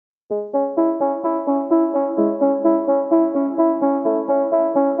Hello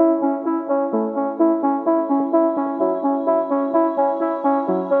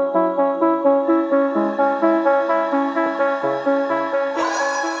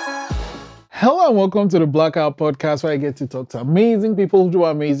and welcome to the Blackout Podcast, where I get to talk to amazing people who do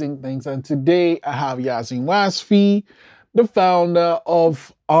amazing things. And today I have Yasmine Wasfy, the founder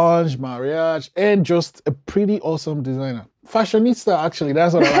of Orange Mariage, and just a pretty awesome designer. Fashionista, actually,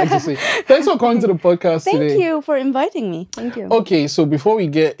 that's what I like to say. Thanks for coming to the podcast today. Thank you for inviting me. Thank you. Okay, so before we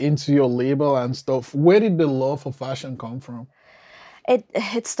get into your label and stuff, where did the love for fashion come from?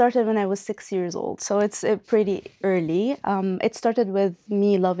 It started when I was 6 years old, so it's pretty early. It started with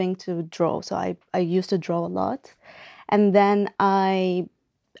me loving to draw, so I used to draw a lot, and then I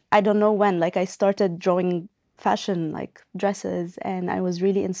don't know when, like I started drawing fashion, like dresses, and I was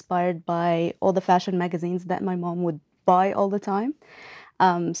really inspired by all the fashion magazines that my mom would buy all the time.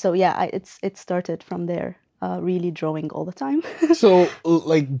 So yeah, it started from there, really drawing all the time. So,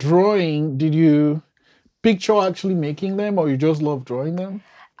 like drawing, did you picture actually making them, or you just love drawing them?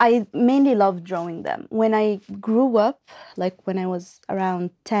 I mainly loved drawing them. When I grew up, like when I was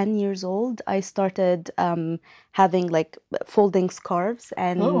around 10 years old, I started having like folding scarves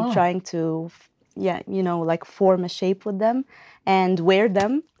and trying to, like form a shape with them and wear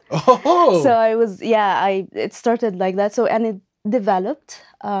them. Oh! So it started like that. So, and it developed,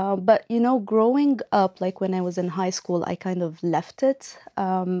 but growing up, like when I was in high school, I kind of left it.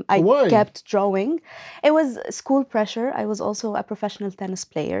 Why? Kept drawing. It was school pressure. I was also a professional tennis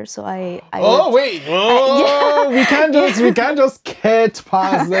player, so I we can't just get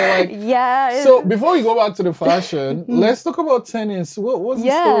past there. Like, yeah. So before we go back to the fashion, let's talk about tennis. What's the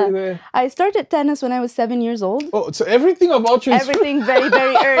story there? I started tennis when I was 7 years old. Oh, so everything about you is Everything very,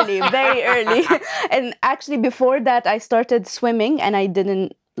 very early, very early. And actually before that, I started swimming and I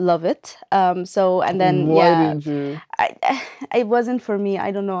didn't love it. Why didn't you? It wasn't for me.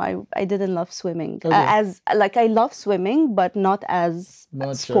 I don't know. I didn't love swimming. Okay. I love swimming, but not as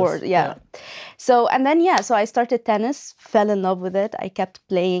a sport. So I started tennis, fell in love with it. I kept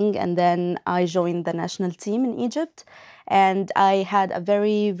playing, and then I joined the national team in Egypt. And I had a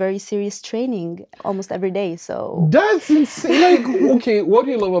very, very serious training almost every day. So that's insane. Like, okay, what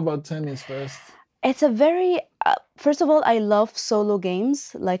do you love about tennis first? it's a very first of all, I love solo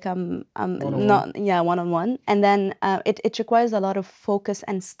games, like one-on-one, and then it requires a lot of focus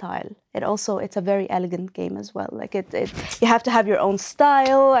and style. It's a very elegant game as well. Like you have to have your own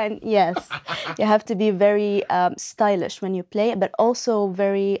style, and yes, you have to be very stylish when you play, but also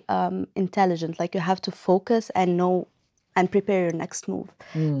very intelligent. Like you have to focus and know and prepare your next move.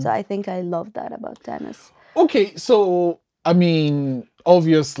 So I think I love that about tennis. Okay, so I mean,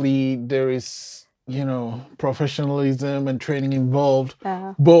 obviously there is, professionalism and training involved.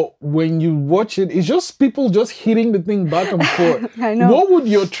 But when you watch it, it's just people just hitting the thing back and forth. I know. What would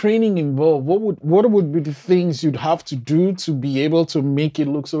your training involve? What would be the things you'd have to do to be able to make it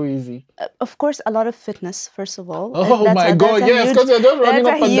look so easy? Of course, a lot of fitness, first of all. Oh my God, yes, because you're just running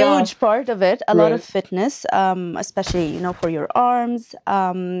up and down. That's a huge part of it. A lot of fitness, especially, for your arms.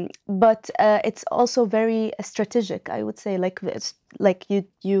 But it's also very strategic, I would say. Like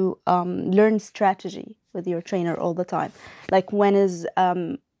you learn strategy with your trainer all the time. Like when is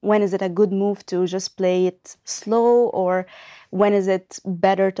it a good move to just play it slow, or when is it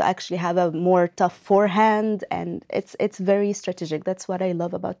better to actually have a more tough forehand? And it's very strategic. That's what I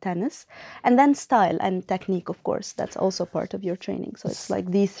love about tennis. And then style and technique, of course, that's also part of your training. So it's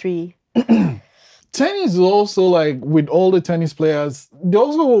like these three. Tennis is also like with all the tennis players,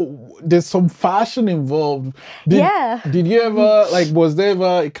 there's some fashion involved. Did you ever, was there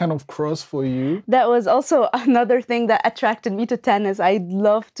ever a kind of cross for you? That was also another thing that attracted me to tennis. I'd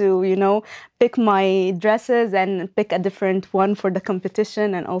love to, pick my dresses and pick a different one for the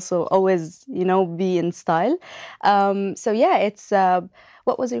competition, and also always, be in style. It's...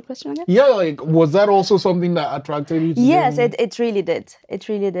 What was your question again? Yeah, was that also something that attracted you to Yes, it really did. It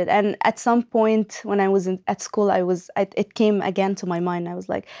really did. And at some point when I was at school, it came again to my mind. I was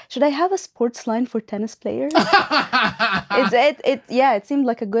like, should I have a sports line for tennis players? It seemed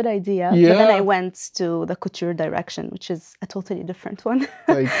like a good idea. Yeah. But then I went to the couture direction, which is a totally different one.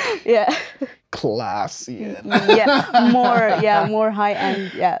 Yeah. Classy. More high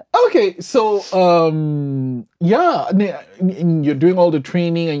end. Yeah. Okay, so you're doing all the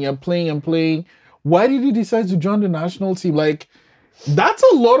training and you're playing and playing. Why did you decide to join the national team? Like, that's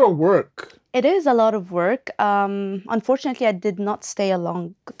a lot of work. It is a lot of work. Unfortunately, I did not stay a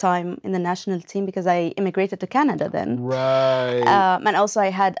long time in the national team because I immigrated to Canada then. Right. And also I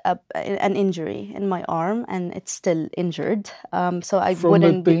had an injury in my arm, and it's still injured. So I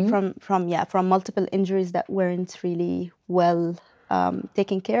wouldn't be from multiple injuries that weren't really well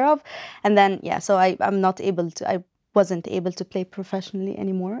taken care of. And then so I wasn't able to play professionally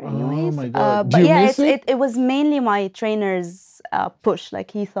anymore anyways. Oh my God. But Do you miss it? It was mainly my trainer's push.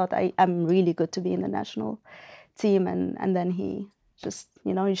 Like, he thought I'm really good to be in the national team, and then he just,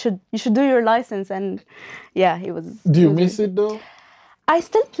 you should do your license. And he was. Do you miss it though? I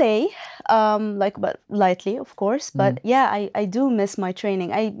still play, but lightly, of course. But I do miss my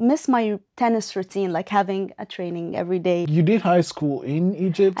training. I miss my tennis routine, like having a training every day. You did high school in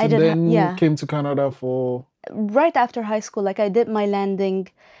Egypt and then came to Canada for... Right after high school, like I did my landing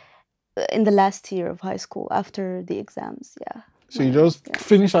in the last year of high school after the exams, So you just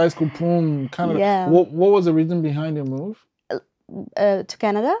finished high school, boom, Canada. Yeah. What was the reason behind your move? To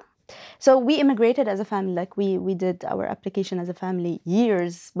Canada? So we immigrated as a family. Like we did our application as a family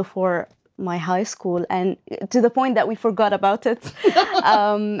years before my high school, and to the point that we forgot about it.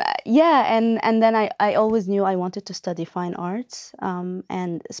 And then I always knew I wanted to study fine arts,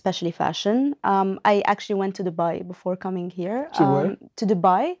 and especially fashion. I actually went to Dubai before coming here. To where? To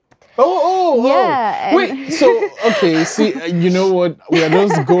Dubai. Yeah. Wait, so, okay, see, you know what? We are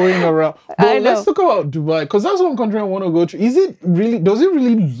just going around. But let's talk about Dubai, because that's one country I want to go to. Does it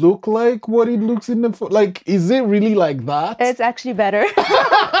really look like what it looks in the, like, is it really like that? It's actually better.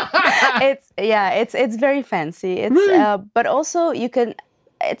 It's very fancy. It's, really? But also you can,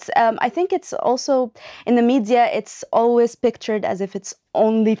 I think it's also, in the media, it's always pictured as if it's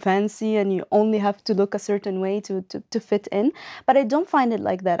only fancy and you only have to look a certain way to fit in. But I don't find it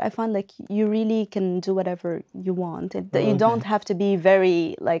like that. I find like you really can do whatever you want. You don't have to be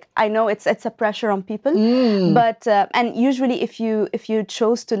very, like, I know it's a pressure on people, but and usually if you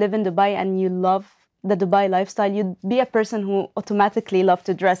chose to live in Dubai and you love the Dubai lifestyle, you'd be a person who automatically love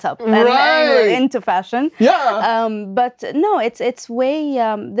to dress up and into fashion. Yeah. But no, it's way.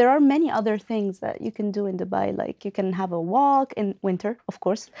 There are many other things that you can do in Dubai. Like you can have a walk in winter, of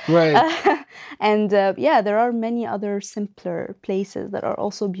course. Right. And there are many other simpler places that are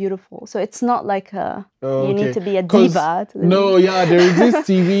also beautiful. So it's not like you need to be a diva. No, there is this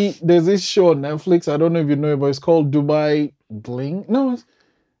TV. There's this show on Netflix. I don't know if you know it, but it's called Dubai Bling. No.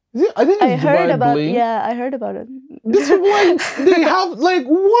 I think it's Dubai Bling. Yeah, I heard about it. These people, like, they have, like,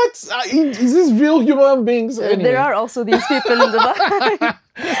 what? Is this real human beings? Anyway. There are also these people in Dubai.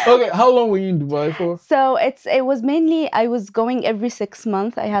 Okay, how long were you in Dubai for? So it was mainly, I was going every 6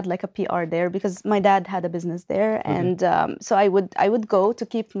 months. I had like a PR there because my dad had a business there, and so I would go to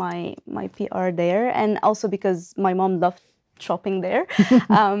keep my PR there, and also because my mom loved shopping there,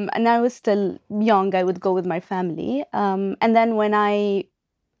 and I was still young. I would go with my family,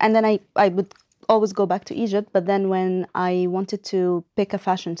 and then I would always go back to Egypt. But then when I wanted to pick a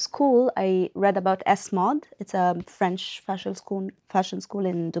fashion school, I read about SMOD. It's a French fashion school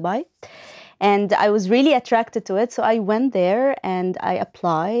in Dubai. And I was really attracted to it. So I went there and I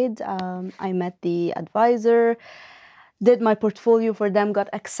applied. I met the advisor, did my portfolio for them, got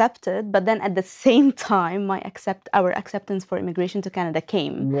accepted. But then at the same time, our acceptance for immigration to Canada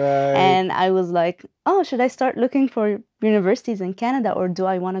came. Right. And I was like, oh, should I start looking for universities in Canada, or do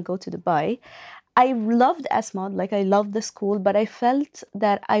I want to go to Dubai? I loved SMOD, like I loved the school, but I felt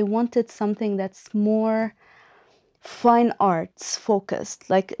that I wanted something that's more fine arts focused,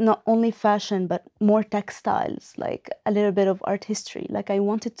 like not only fashion, but more textiles, like a little bit of art history. Like I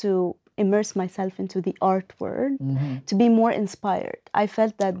wanted to immerse myself into the art world, to be more inspired. I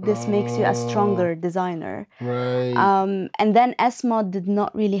felt that this makes you a stronger designer. Right. And then SMOD did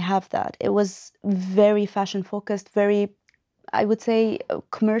not really have that. It was very fashion focused, very, I would say,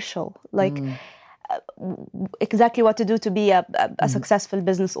 commercial, like exactly what to do to be a successful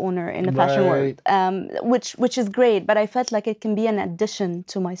business owner in the fashion world, which is great. But I felt like it can be an addition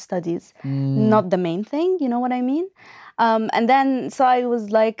to my studies, not the main thing. You know what I mean? And then, so I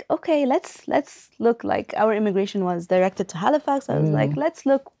was like, okay, let's look. Like our immigration was directed to Halifax. I was like, let's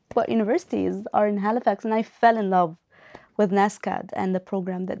look what universities are in Halifax. And I fell in love with NASCAD and the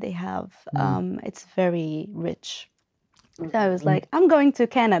program that they have. It's very rich. So I was like, I'm going to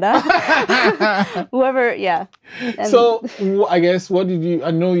Canada. Whoever, And so I guess,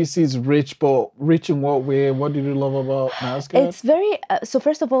 I know you see it's rich, but rich in what way? What did you love about NASCAR? It's very, so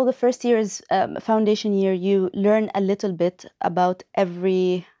first of all, the first year is foundation year. You learn a little bit about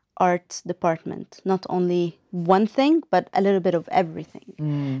every art department, not only one thing, but a little bit of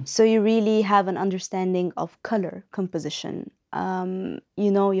everything. So you really have an understanding of color composition,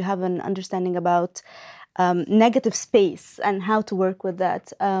 you have an understanding about negative space and how to work with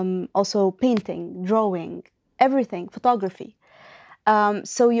that. Also painting, drawing, everything, photography.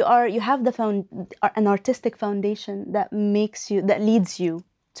 So you have an artistic foundation that leads you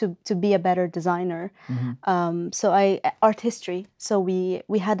to be a better designer. So art history. So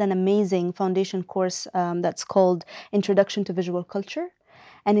we had an amazing foundation course that's called Introduction to Visual Culture,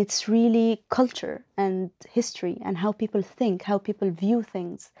 and it's really culture and history and how people think, how people view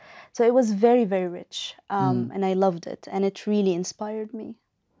things. So it was very, very rich, and I loved it, and it really inspired me.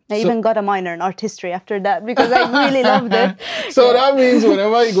 I even got a minor in art history after that because I really loved it. So that means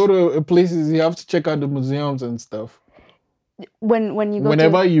whenever you go to places, you have to check out the museums and stuff.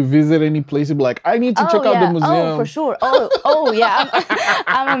 Whenever you visit any place, you'll be like, I need to check out the museum. Oh, for sure. Yeah.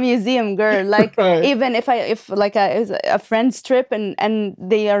 I'm a museum girl. Like Right. even if a friend's trip and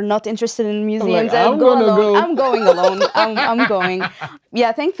they are not interested in museums, I'm go gonna alone. go. I'm going alone. I'm going.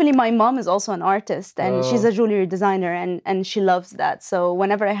 Yeah, thankfully my mom is also an artist and she's a jewelry designer and she loves that. So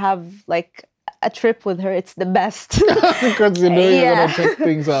whenever I have like a trip with her, it's the best. Because you're gonna check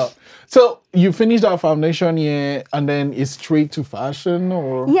things out. So you finished our foundation year and then it's straight to fashion,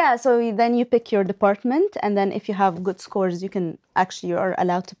 or? Yeah, so then you pick your department, and then if you have good scores, you are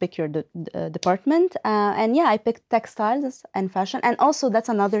allowed to pick your department. And yeah, I picked textiles and fashion, and also that's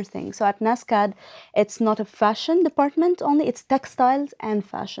another thing. So at NASCAD, it's not a fashion department only; it's textiles and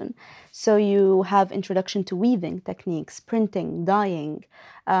fashion. So you have introduction to weaving techniques, printing, dyeing.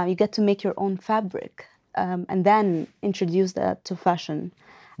 You get to make your own fabric, and then introduce that to fashion.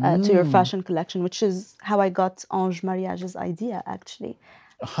 To your fashion collection, which is how I got Ange Mariage's idea, actually.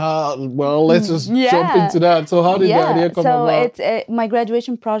 Well, let's just jump into that. So how did the idea come about? So my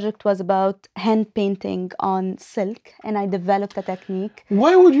graduation project was about hand painting on silk, and I developed a technique.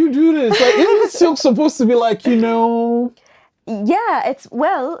 Why would you do this? Like, isn't silk supposed to be like, Yeah,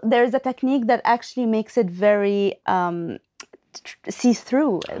 there's a technique that actually makes it very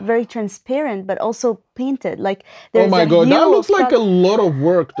see-through, very transparent, but also painted. Like oh my god, that looks like a lot of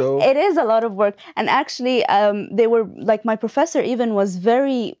work, though. It is a lot of work, and actually, they were like my professor even was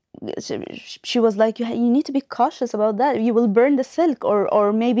very. She was like, you need to be cautious about that. You will burn the silk,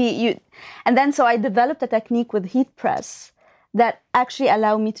 or maybe you. And then so I developed a technique with heat press that actually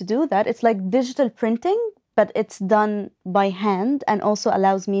allowed me to do that. It's like digital printing, but it's done by hand, and also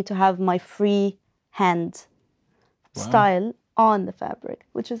allows me to have my free hand style on the fabric,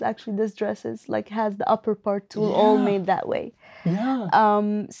 which is actually this dress has the upper part tool all made that way. Yeah.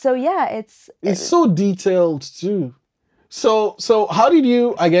 So yeah, it's so detailed too. So how did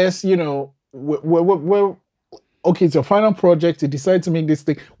you? I guess okay, it's your final project. You decide to make this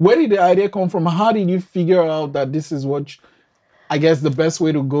thing. Where did the idea come from? How did you figure out that this is what? I guess the best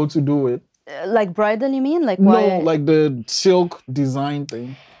way to go to do it. Like bridal, you mean? Like no, like the silk design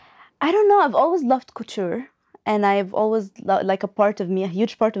thing. I don't know. I've always loved couture. And I've always, a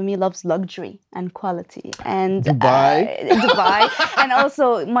huge part of me loves luxury and quality. And Dubai. And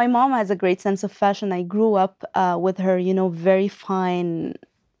also, my mom has a great sense of fashion. I grew up with her, very fine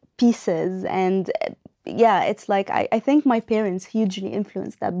pieces. And yeah, it's like, I think my parents hugely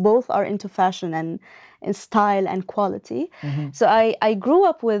influenced that. Both are into fashion and style and quality. Mm-hmm. So I grew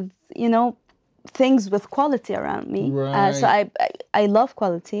up with, things with quality around me. Right. So I love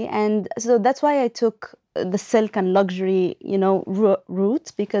quality. And so that's why I took the silk and luxury,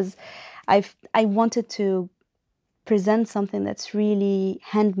 route, because I wanted to present something that's really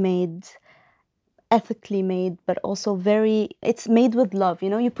handmade, ethically made, but also it's made with love.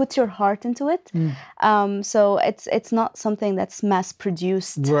 You put your heart into it. So it's not something that's mass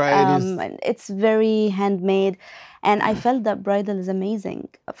produced. Right. It's very handmade, and I felt that bridal is amazing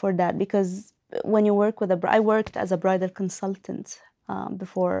for that, because when you work with I worked as a bridal consultant.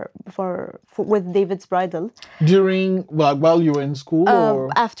 Before with David's Bridal. During while you were in school, or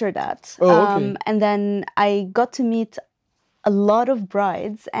after that. Okay. And then I got to meet a lot of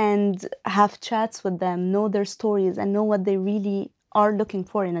brides and have chats with them, know their stories, and know what they really are looking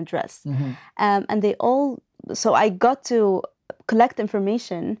for in a dress. Mm-hmm. And so I got to collect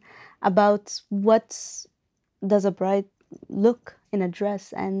information about what does a bride look in a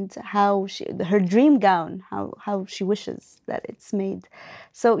dress, and how her dream gown, how she wishes that it's made.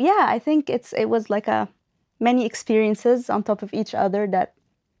 So yeah, I think it was like many experiences on top of each other that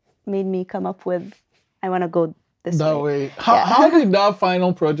made me come up with, I want to go this way. How did that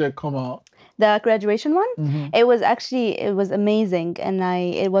final project come out? The graduation one? Mm-hmm. It was amazing, and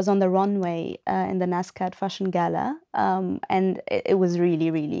it was on the runway in the NASCAD Fashion Gala, and it was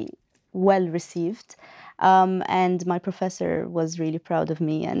really, really well received. And my professor was really proud of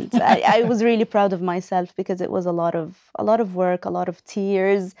me, and I was really proud of myself because it was a lot of work, a lot of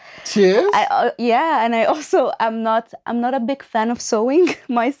tears. Cheers. Yeah, and I also I'm not a big fan of sewing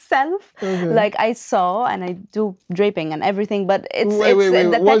myself. Okay. Like I sew and I do draping and everything, but it's wait.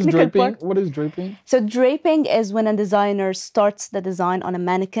 the What is technical draping? part. What is draping? So draping is when a designer starts the design on a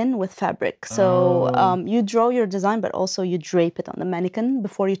mannequin with fabric. So you draw your design, but also you drape it on the mannequin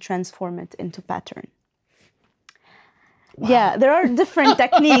before you transform it into pattern. Wow. Yeah, there are different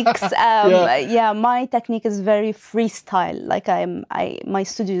techniques. Yeah, my technique is very freestyle. Like my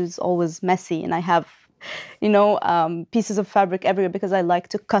studio is always messy, and I have, pieces of fabric everywhere because I like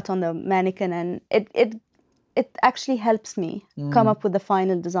to cut on the mannequin, and it actually helps me come up with the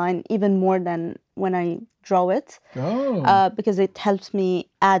final design even more than when I draw it. Because it helps me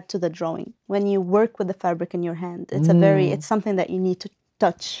add to the drawing. When you work with the fabric in your hand, it's something that you need to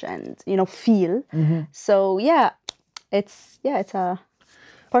touch and feel. So yeah. It's a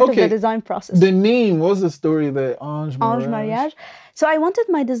part of the design process. The name, what's the story there? Ange Mariage. So I wanted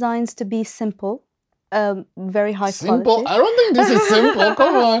my designs to be simple, very high simple? quality. I don't think this is simple.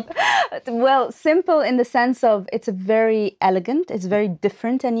 Come on. Well, simple in the sense of it's very elegant, it's very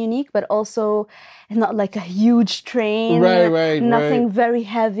different and unique, but also not like a huge train. Right. Nothing very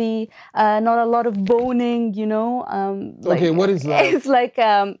heavy, not a lot of boning, Okay, what is that? It's like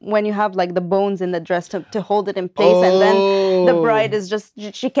when you have like the bones in the dress to hold it in place, and then the bride is just,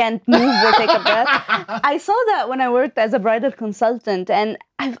 she can't move or take a breath. I saw that when I worked as a bridal consultant, and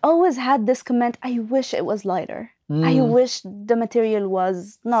I've always had this comment, I wish it was lighter. I wish the material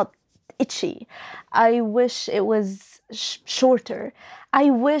was not itchy. I wish it was shorter. I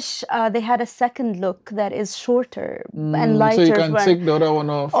wish they had a second look that is shorter and lighter. So you can take the other one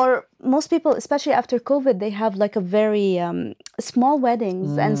off. Or most people, especially after COVID, they have like a very small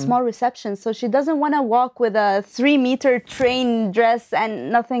weddings and small receptions. So she doesn't want to walk with a 3-meter train dress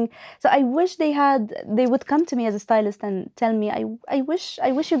and nothing. So I wish they would come to me as a stylist and tell me, I wish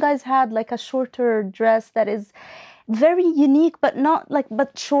you guys had like a shorter dress that is very unique, but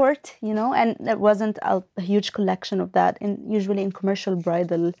short, and there wasn't a huge collection of that usually in commercial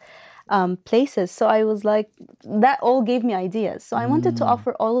bridal places. So I was like, that all gave me ideas. So I wanted to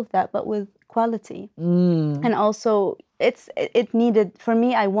offer all of that, but with quality. And also it needed, for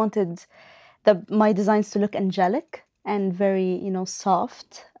me, I wanted my designs to look angelic and very,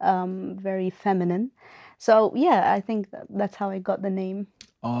 soft, very feminine. So yeah, I think that's how I got the name.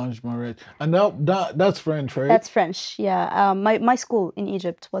 Ange Mariage. And now that's French, right? That's French, yeah. My school in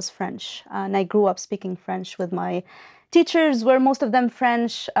Egypt was French, and I grew up speaking French with my teachers. Were most of them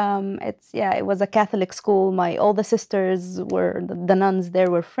French. It was a Catholic school. All the sisters were the nuns there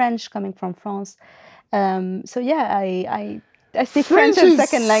were French, coming from France. So yeah, I speak French as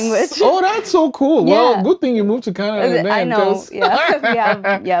second language. Oh, that's so cool. Yeah. Well, good thing you moved to Canada then. I know.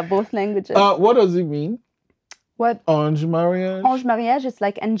 Yeah, we have both languages. What does it mean? What? Ange Mariage? Ange Mariage is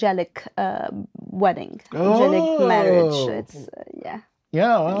like angelic wedding, angelic marriage. It's, yeah.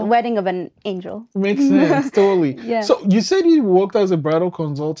 Yeah, well, wedding of an angel. Makes sense, totally. Yeah. So you said you worked as a bridal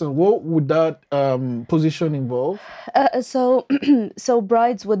consultant. What would that position involve? So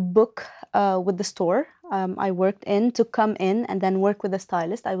brides would book with the store I worked in to come in and then work with a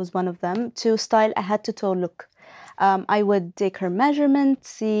stylist. I was one of them to style a head-to-toe look. I would take her measurement,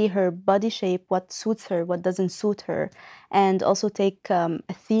 see her body shape, what suits her, what doesn't suit her, and also take a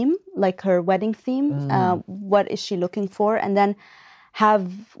theme, like her wedding theme. What is she looking for? And then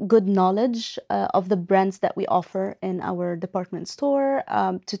have good knowledge of the brands that we offer in our department store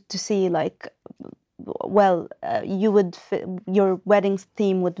to see like, your wedding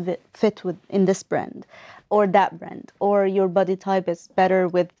theme would fit in this brand or that brand, or your body type is better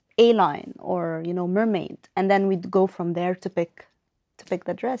with A-line or mermaid, and then we'd go from there to pick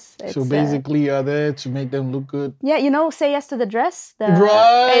the dress. So basically you're there to make them look good. Yeah, say yes to the dress.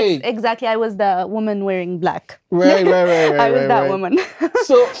 Right. Exactly. I was the woman wearing black. Right. I was that woman.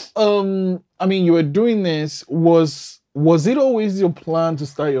 So you were doing this. Was it always your plan to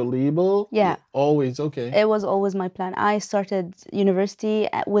start your label? Yeah. Always, okay. It was always my plan. I started university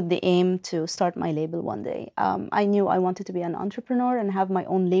with the aim to start my label one day. I knew I wanted to be an entrepreneur and have my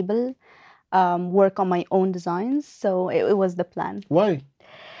own label, work on my own designs. So it was the plan. Why?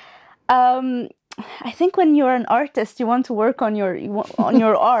 I think when you're an artist, you want to work on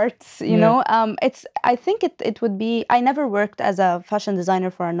your arts, you know. I think it would be. I never worked as a fashion designer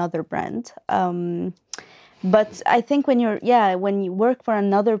for another brand. But I think when you work for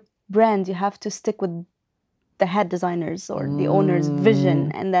another brand, you have to stick with the head designers or the owner's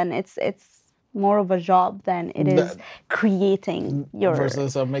vision, and then it's more of a job than it is That creating your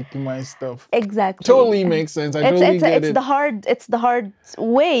versus I'm making my stuff. exactly. Totally makes sense. I It's totally it's get it's it. the hard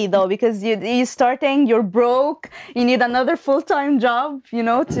way though, because you starting, you're broke, you need another full-time job,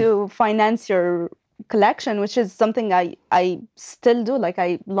 to finance your collection, which is something I still do. Like,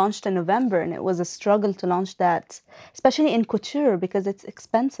 I launched in November, and it was a struggle to launch that, especially in couture, because it's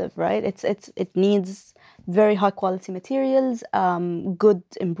expensive, right? It needs very high quality materials, good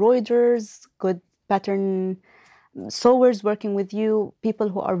embroiderers, good pattern sewers working with you, people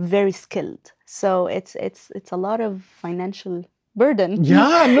who are very skilled. So it's a lot of financial burden.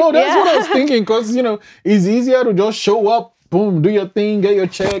 Yeah, no, that's what I was Yeah. thinking. Because it's easier to just show up, boom, do your thing, get your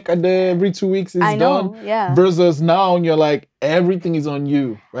check, and then every 2 weeks it's I done. know, yeah. Versus now, you're like everything is on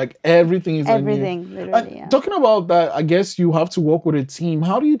you. Like everything is on you. Everything, literally, yeah. Talking about that, I guess you have to work with a team.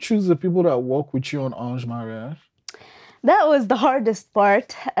 How do you choose the people that work with you on Ange Mariage? That was the hardest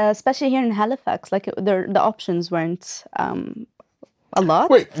part, especially here in Halifax. Like, the options weren't a lot.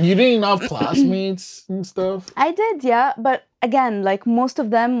 Wait, you didn't have classmates and stuff? I did, yeah, but again, like, most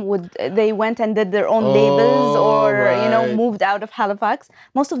of them they went and did their own labels, Oh, or right. moved out of Halifax.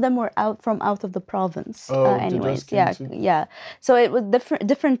 Most of them were out of the province, Oh, they just anyways. came Yeah, to. yeah. So it was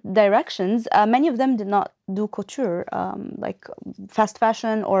different directions. Many of them did not do couture, like fast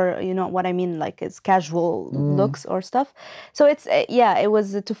fashion, or what I mean, like, it's casual looks or stuff. So it's yeah, it was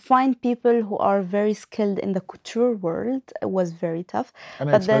to find people who are very skilled in the couture world. It was very tough, And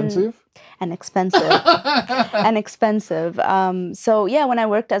but then expensive? and expensive. And expensive. So yeah, when I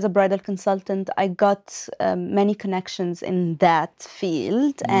worked as a bridal consultant, I got many connections in that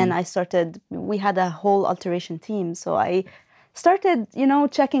field, and we had a whole alteration team. So I started,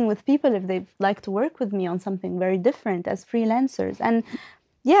 checking with people if they'd like to work with me on something very different as freelancers. And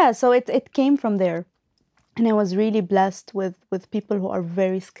yeah, so it came from there. And I was really blessed with people who are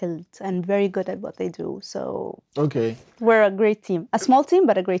very skilled and very good at what they do. So Okay. we're a great team. A small team,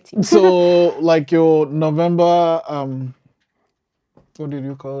 but a great team. So, like your November, what did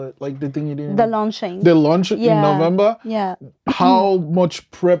you call it? Like the thing you didn't. The launching. The launch in Yeah. November. Yeah. How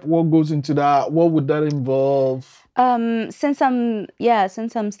much prep work goes into that? What would that involve? Since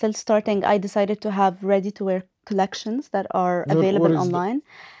I'm still starting, I decided to have ready-to-wear collections that are What available is online.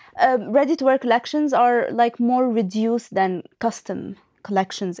 Ready-to-wear collections are like more reduced than custom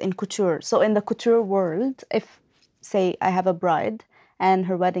collections in couture. So in the couture world, if, say, I have a bride and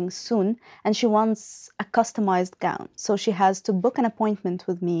her wedding soon, and she wants a customized gown, so she has to book an appointment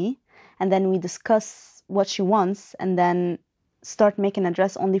with me, and then we discuss what she wants, and then start making a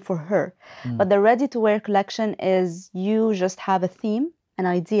dress only for her. But the ready-to-wear collection is, you just have a theme, an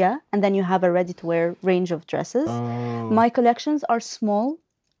idea, and then you have a ready-to-wear range of dresses. My collections are small,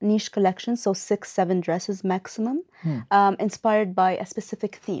 niche collections, so 6-7 dresses maximum, inspired by a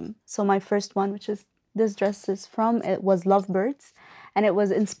specific theme. So my first one, which is this dress is from, it was lovebirds, and it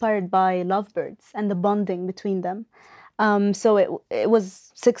was inspired by lovebirds and the bonding between them. So it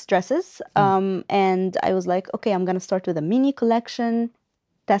was 6 dresses, and I was like, okay, I'm gonna start with a mini collection,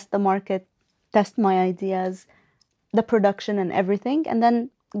 test the market, test my ideas, the production and everything, and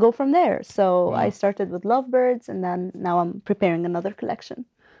then go from there. So I started with lovebirds, and then now I'm preparing another collection.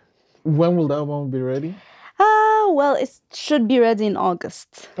 When will that one be ready? Well, it should be ready in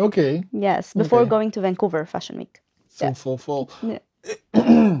August. Okay. Yes, before Okay. going to Vancouver Fashion Week. So fall. Yeah.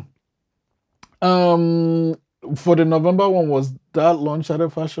 For the November one, was that launched at a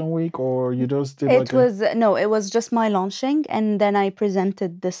fashion week, or you just did like It was just my launching, and then I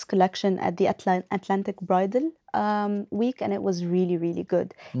presented this collection at the Atlantic Bridal Week, and it was really, really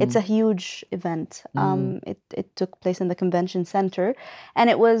good. It's a huge event. It took place in the convention center, and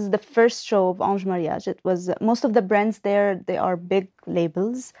it was the first show of Ange Mariage. It was most of the brands there. They are big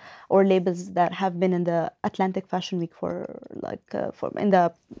labels, or labels that have been in the Atlantic Fashion Week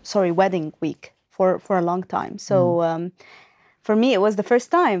wedding week for a long time. So for me, it was the first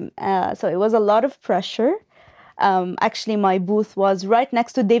time. So it was a lot of pressure. Actually, my booth was right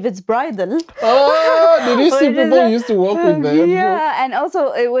next to David's Bridal. Oh, did you see people used to work with them? Yeah, and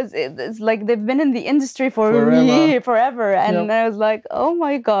also it's like they've been in the industry for forever. And I was like, oh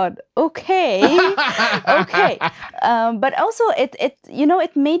my God, okay, okay. But also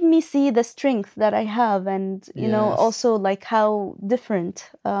it made me see the strength that I have, and also like how different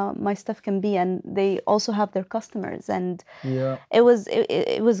my stuff can be, and they also have their customers, and it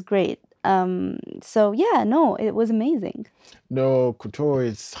was great. So yeah, no, it was amazing. No, couture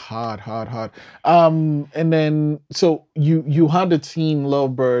is hard. And then so you had the theme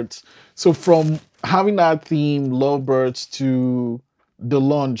Lovebirds. So from having that theme Lovebirds to the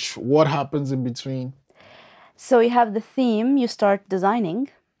launch, what happens in between? So you have the theme, you start designing,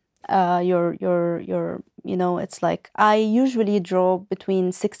 your it's like I usually draw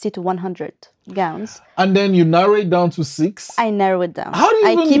between 60 to 100 gowns. And then you narrow it down to 6? I narrow it down. How do you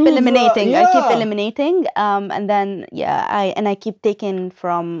I even keep do eliminating. that? I keep Yeah. eliminating. And then I keep taking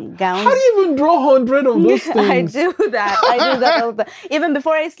from gowns. How do you even draw 100 of those things? I do that all the time. Even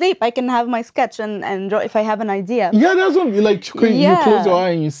before I sleep, I can have my sketch and draw if I have an idea. Yeah, that's when you like you close your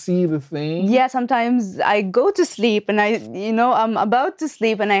eye and you see the thing. Yeah, sometimes I go to sleep and I'm about to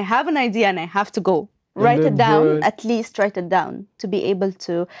sleep and I have an idea and I have to go. Write it down, at least write it down to be able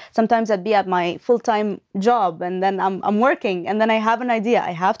to. Sometimes I'd be at my full-time job and then I'm working and then I have an idea.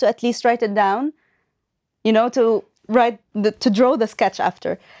 I have to at least write it down, to to draw the sketch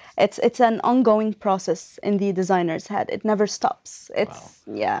after. It's an ongoing process in the designer's head. It never stops.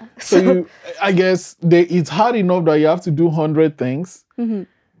 Yeah. So I guess it's hard enough that you have to do 100 things,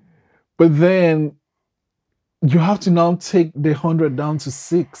 but then you have to now take the 100 down to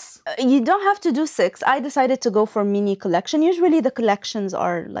 6. You don't have to do 6. I decided to go for mini collection. Usually the collections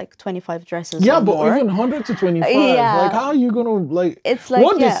are like 25 dresses. Yeah, or but more. even 100 to 25. Yeah. Like, how are you gonna It's like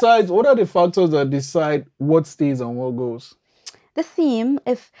what are the factors that decide what stays and what goes? The theme,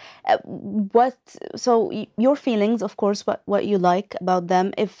 your feelings, of course, what you like about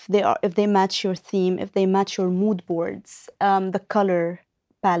them, if they match your theme, if they match your mood boards, the color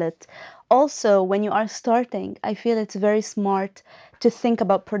palette. Also, when you are starting, I feel it's very smart to think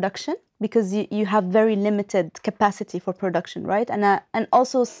about production because you have very limited capacity for production, right? And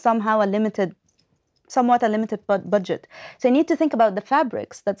also somewhat a limited budget. So you need to think about the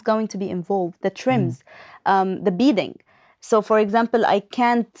fabrics that's going to be involved, the trims, the beading. So, for example, I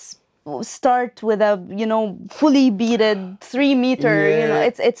can't start with a fully beaded 3 meter. Yeah.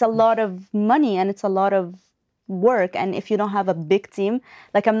 It's a lot of money and it's a lot of work. And if you don't have a big team,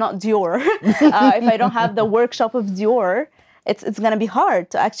 like I'm not Dior, if I don't have the workshop of Dior, it's gonna be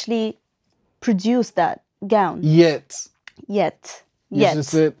hard to actually produce that gown. Yet. Yes. Yeah.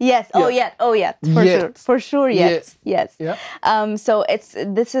 For sure. Yes. Yeah. So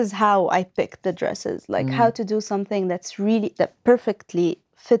this is how I pick the dresses, like how to do something that perfectly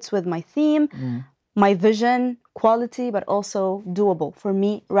fits with my theme, my vision, quality, but also doable for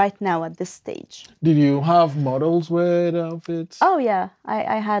me right now at this stage. Did you have models wear the outfits? Oh yeah,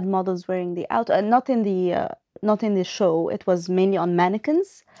 I had models wearing the outfit, not in the show. It was mainly on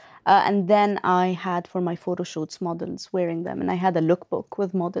mannequins. And then I had for my photo shoots models wearing them, and I had a lookbook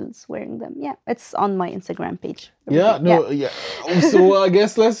with models wearing them. Yeah, it's on my Instagram page. Yeah, So I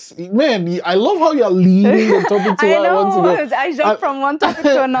guess I love how you're leading the topic to where I want to go. I jump from one topic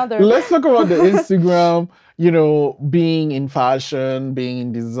to another. Let's talk about the Instagram, being in fashion, being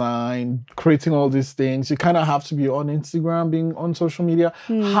in design, creating all these things. You kind of have to be on Instagram, being on social media.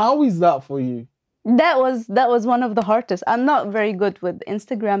 How is that for you? That was one of the hardest. I'm not very good with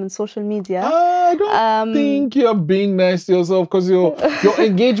Instagram and social media. I don't think you're being nice to yourself because your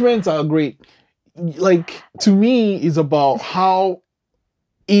engagements are great. Like, to me, it's about how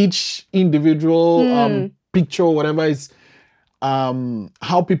each individual picture, whatever is,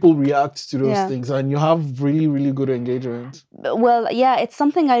 how people react to those things, and you have really, really good engagement. Well, yeah, it's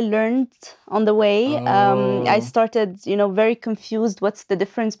something I learned on the way. I started, very confused. What's the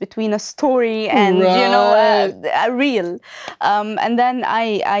difference between a story and a reel? And then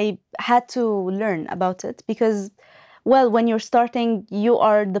I had to learn about it because, well, when you're starting, you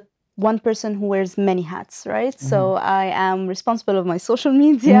are the one person who wears many hats, right? So I am responsible of my social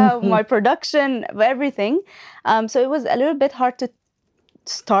media, my production, of everything. So it was a little bit hard to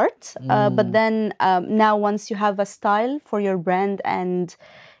start, but then now once you have a style for your brand and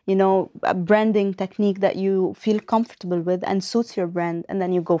a branding technique that you feel comfortable with and suits your brand, and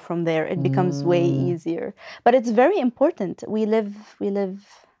then you go from there, it becomes way easier. But it's very important. We live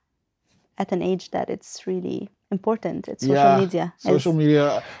at an age that it's really important. It's social media. Social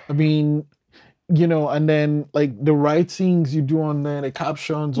media. I mean, and then like the writings you do on there, the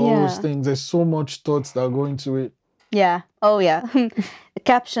captions, all those things. There's so much thoughts that go into it. Yeah. Oh yeah.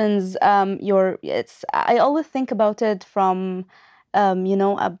 Captions. I always think about it from,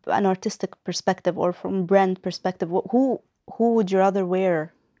 an artistic perspective or from brand perspective. Who would you rather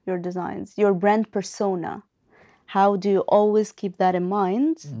wear your designs? Your brand persona. How do you always keep that in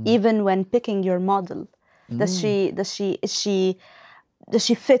mind, even when picking your model? Does she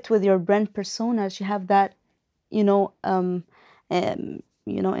fit with your brand persona? Does she have that, in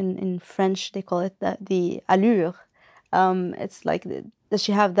French they call it the allure. It's like, does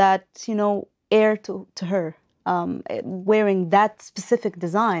she have that, air to her? Wearing that specific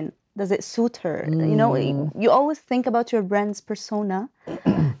design, does it suit her? You always think about your brand's persona,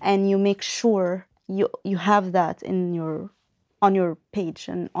 and you make sure you have that in your on your page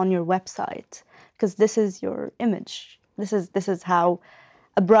and on your website, because this is your image. This is how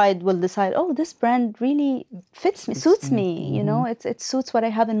a bride will decide, oh, this brand really fits me, suits me, you know, it suits what I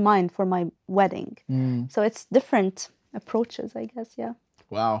have in mind for my wedding. So it's different approaches, I guess. Yeah.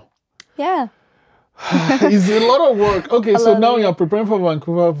 Wow. Yeah. It's a lot of work. Okay, so now yeah. you're preparing for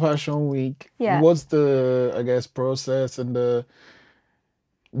Vancouver Fashion Week. Yeah. What's the, I guess, process and the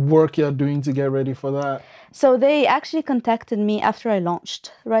work you're doing to get ready for that? So they actually contacted me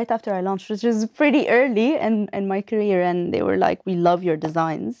right after I launched, which is pretty early in my career. And they were like, we love your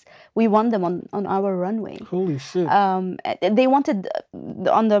designs. We want them on our runway. Holy shit. They wanted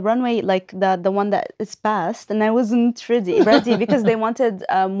on the runway, like the one that is past. And I wasn't ready because they wanted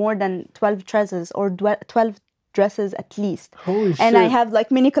more than 12 dresses or 12 dresses at least. Holy shit. And I have like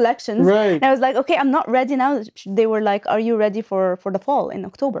mini collections. Right. And I was like, okay, I'm not ready now. They were like, are you ready for the fall in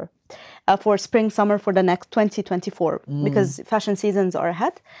October? For spring, summer for the next 2024, because fashion seasons are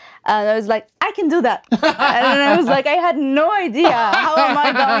ahead. I was like, I can do that. And I was like, I had no idea. How am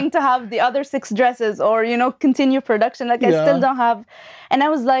I going to have the other 6 dresses or, you know, continue production? Like, I still don't have. And I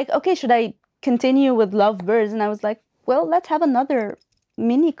was like, okay, should I continue with Lovebirds? And I was like, well, let's have another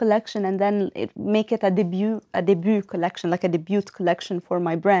mini collection and then make it a debut collection, like a debut collection for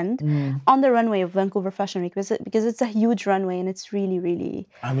my brand on the runway of Vancouver Fashion Week, because it's a huge runway and it's really, really,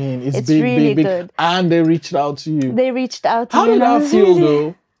 I mean, it's big, really big, good. And they reached out to you. They reached out to me. How did that feel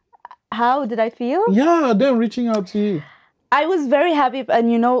though? How did I feel? Yeah, them reaching out to you. I was very happy,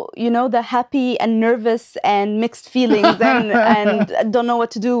 and you know the happy and nervous and mixed feelings and don't know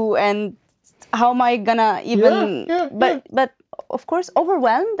what to do and how am I gonna even but of course,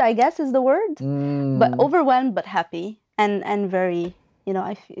 overwhelmed, I guess, is the word. But overwhelmed, but happy and very, you know,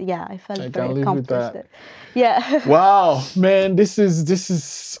 I felt very accomplished. Yeah. Wow, man, this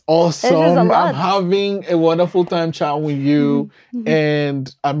is awesome. I'm having a wonderful time chatting with you.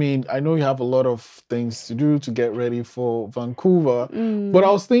 And I mean, I know you have a lot of things to do to get ready for Vancouver. But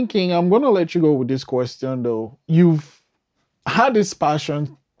I was thinking, I'm gonna let you go with this question though. You've had this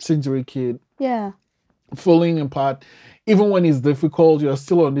passion since you were a kid. Yeah. Falling apart. Even when it's difficult, you're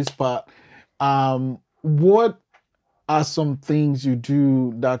still on this path. What are some things you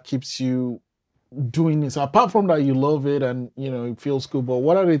do that keeps you doing this? Apart from that, you love it and, you know, it feels good. But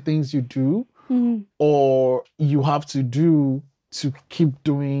what are the things you do or you have to do to keep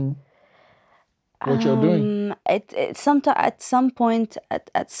doing what you're doing? Sometimes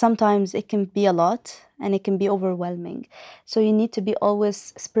it can be a lot and it can be overwhelming. So you need to be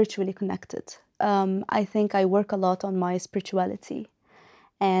always spiritually connected. I think I work a lot on my spirituality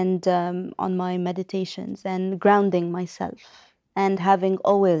and on my meditations and grounding myself and having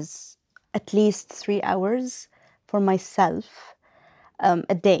always at least 3 hours for myself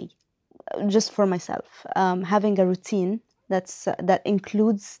a day, just for myself. Having a routine that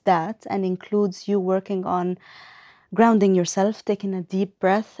includes that and includes you working on grounding yourself, taking a deep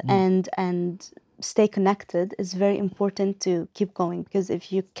breath and stay connected is very important to keep going, because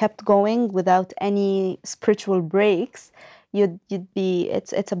if you kept going without any spiritual breaks, you'd be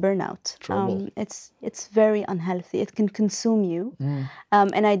it's a burnout. It's very unhealthy. It can consume you,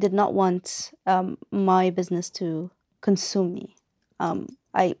 and I did not want my business to consume me.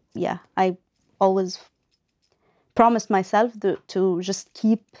 I always promised myself to just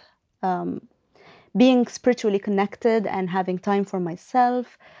keep being spiritually connected and having time for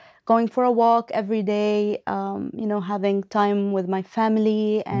myself, going for a walk every day, having time with my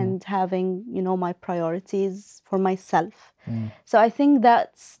family and having, my priorities for myself. So I think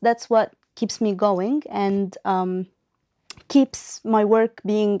that's what keeps me going and keeps my work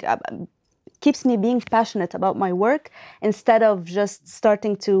being, keeps me being passionate about my work instead of just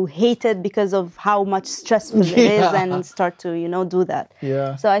starting to hate it because of how much stressful it is and start to, do that.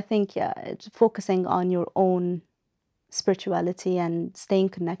 Yeah. So I think, it's focusing on your own spirituality and staying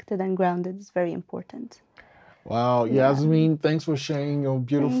connected and grounded is very important. Wow. Yasmine, thanks for sharing your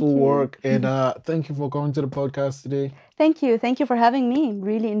beautiful work. And thank you for coming to the podcast today. Thank you. Thank you for having me.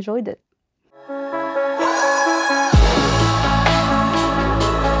 Really enjoyed it.